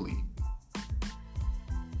those bullied.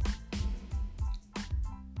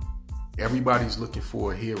 Everybody's looking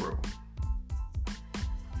for a hero.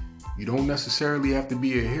 You don't necessarily have to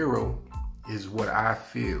be a hero, is what I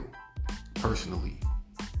feel personally.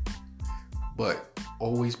 But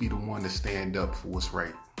always be the one to stand up for what's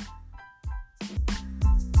right.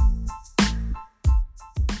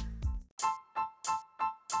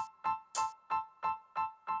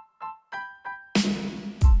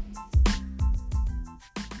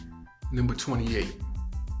 Number 28.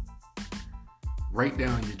 Write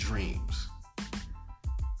down your dreams.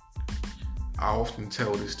 I often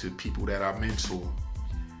tell this to people that I mentor,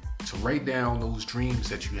 to write down those dreams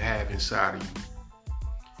that you have inside of you.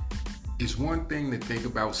 It's one thing to think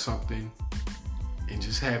about something and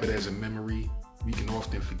just have it as a memory. We can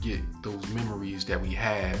often forget those memories that we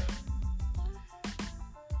have.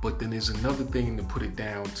 But then there's another thing to put it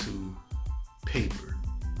down to paper.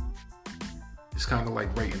 It's kind of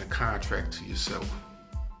like writing a contract to yourself,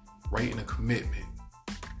 writing a commitment,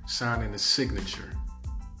 signing a signature,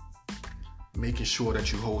 making sure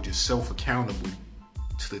that you hold yourself accountable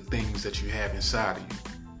to the things that you have inside of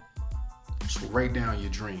you. So write down your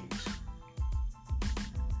dreams.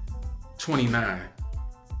 29.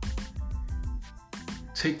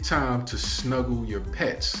 Take time to snuggle your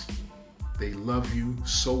pets. They love you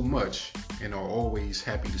so much and are always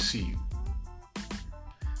happy to see you.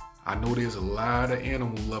 I know there's a lot of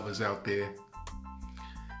animal lovers out there.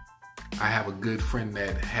 I have a good friend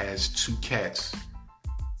that has 2 cats,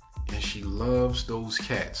 and she loves those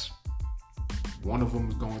cats. One of them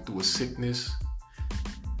is going through a sickness,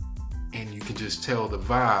 and you can just tell the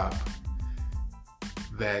vibe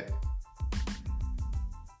that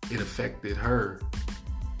it affected her.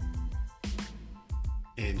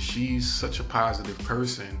 And she's such a positive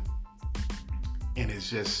person, and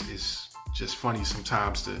it's just funny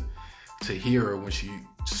sometimes to hear her when she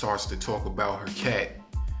starts to talk about her cat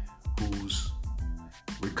who's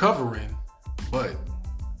recovering, but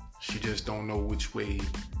she just don't know which way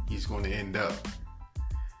he's going to end up.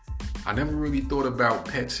 I never really thought about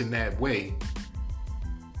pets in that way,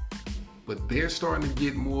 but they're starting to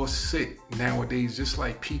get more sick nowadays, just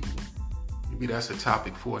like people. Maybe that's a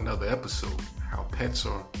topic for another episode, how pets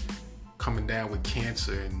are coming down with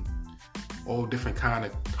cancer and all different kind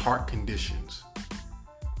of heart conditions.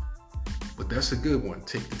 But that's a good one.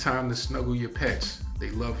 Take the time to snuggle your pets. They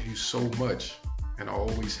love you so much and are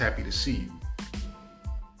always happy to see you.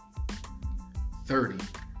 30.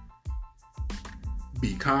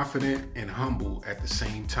 Be confident and humble at the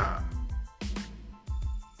same time.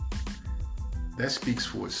 that speaks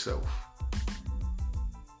for itself.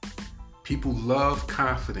 People love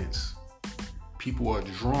confidence. People are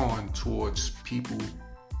drawn towards people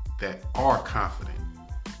that are confident.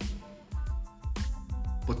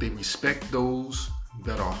 But they respect those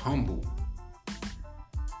that are humble.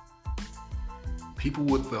 People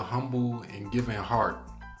with a humble and giving heart.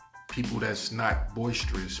 People that's not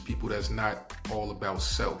boisterous. People that's not all about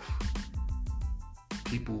self.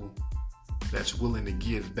 People that's willing to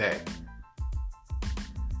give back.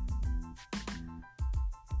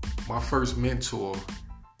 My first mentor,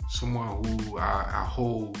 someone who I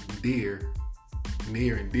hold near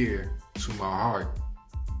and dear to my heart,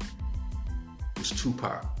 was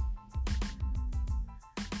Tupac.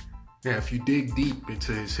 Now, if you dig deep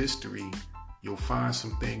into his history, you'll find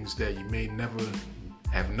some things that you may never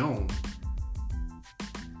have known.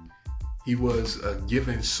 He was a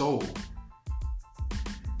giving soul.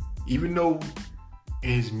 Even though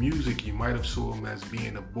in his music you might have saw him as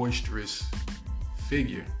being a boisterous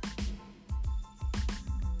figure,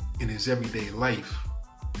 in his everyday life,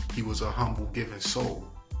 he was a humble, giving soul.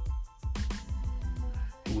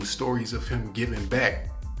 It was stories of him giving back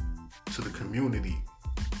to the community,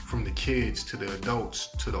 from the kids to the adults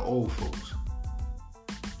to the old folks.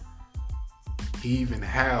 He even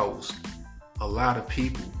housed a lot of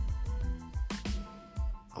people,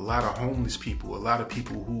 a lot of homeless people, a lot of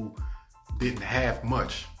people who didn't have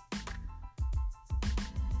much.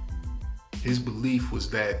 His belief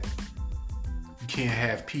was that you can't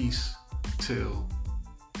have peace till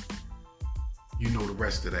you know the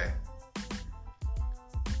rest of that.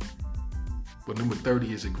 But number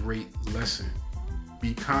 30 is a great lesson.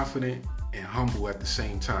 Be confident and humble at the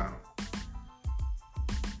same time.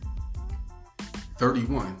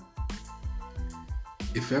 31.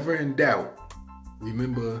 If ever in doubt,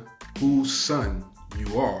 remember whose son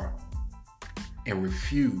you are and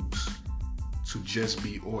refuse to just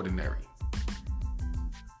be ordinary.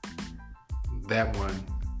 That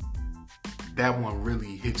one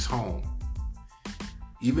really hits home.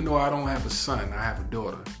 Even though I don't have a son, I have a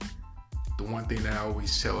daughter. The one thing that I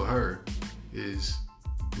always tell her is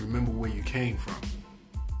remember where you came from.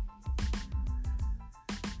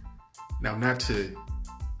 Now, not to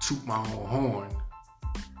toot my own horn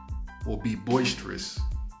or be boisterous,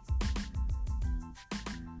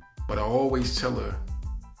 but I always tell her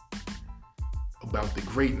about the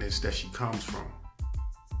greatness that she comes from,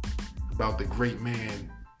 about the great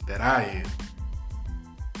man that I am.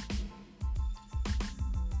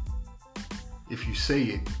 If you say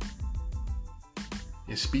it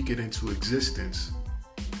and speak it into existence,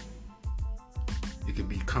 it can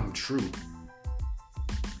become true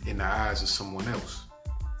in the eyes of someone else.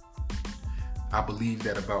 I believe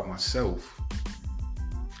that about myself,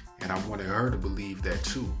 and I wanted her to believe that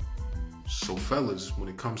too. So fellas, when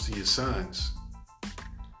it comes to your sons,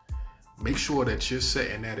 make sure that you're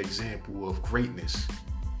setting that example of greatness.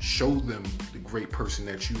 Show them the great person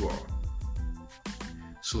that you are,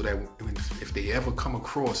 so that if they ever come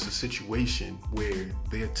across a situation where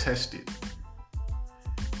they're tested,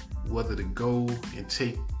 whether to go and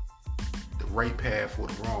take the right path or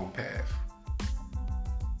the wrong path,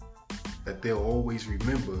 that they'll always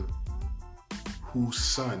remember whose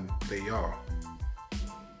son they are.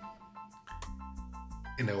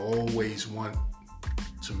 And they'll always want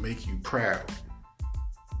to make you proud.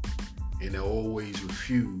 And they'll always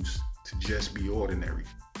refuse to just be ordinary.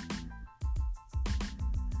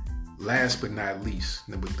 Last but not least,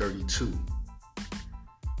 number 32.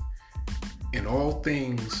 In all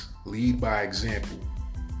things, lead by example,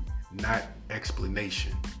 not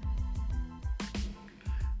explanation.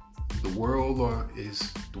 The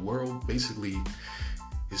world basically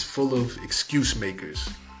is full of excuse makers.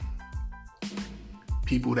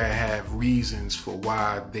 People that have reasons for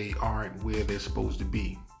why they aren't where they're supposed to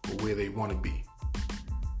be or where they want to be.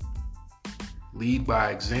 Lead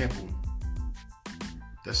by example.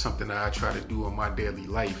 That's something that I try to do in my daily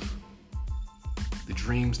life. The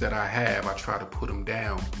dreams that I have, I try to put them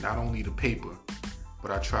down, not only to paper,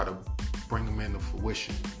 but I try to bring them into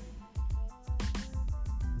fruition.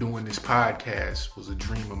 Doing this podcast was a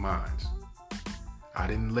dream of mine. I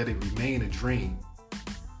didn't let it remain a dream.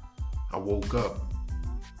 I woke up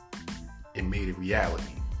and made it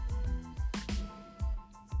reality.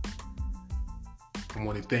 I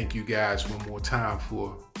want to thank you guys one more time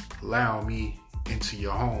for allowing me into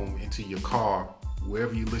your home, into your car,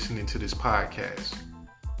 wherever you're listening to this podcast.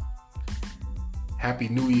 Happy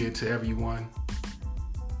New Year to everyone.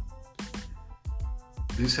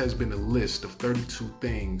 This has been a list of 32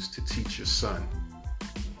 things to teach your son.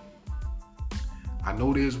 I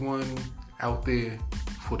know there's one out there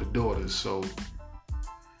for the daughters, so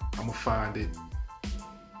I'm going to find it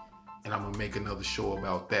and I'm going to make another show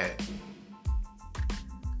about that.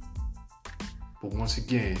 But once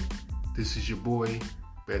again, this is your boy,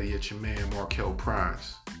 better yet your man, Markel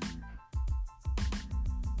Primes.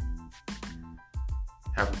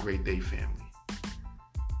 Have a great day, family.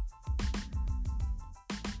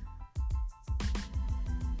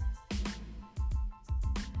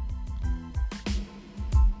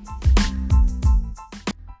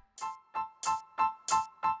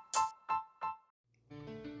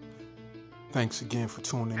 Thanks again for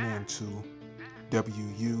tuning in to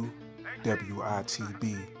WUWITB,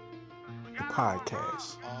 the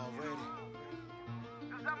podcast.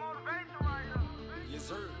 Yes,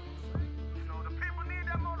 sir. You know, the people need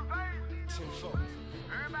that motivation. 10-4.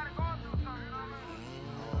 Everybody going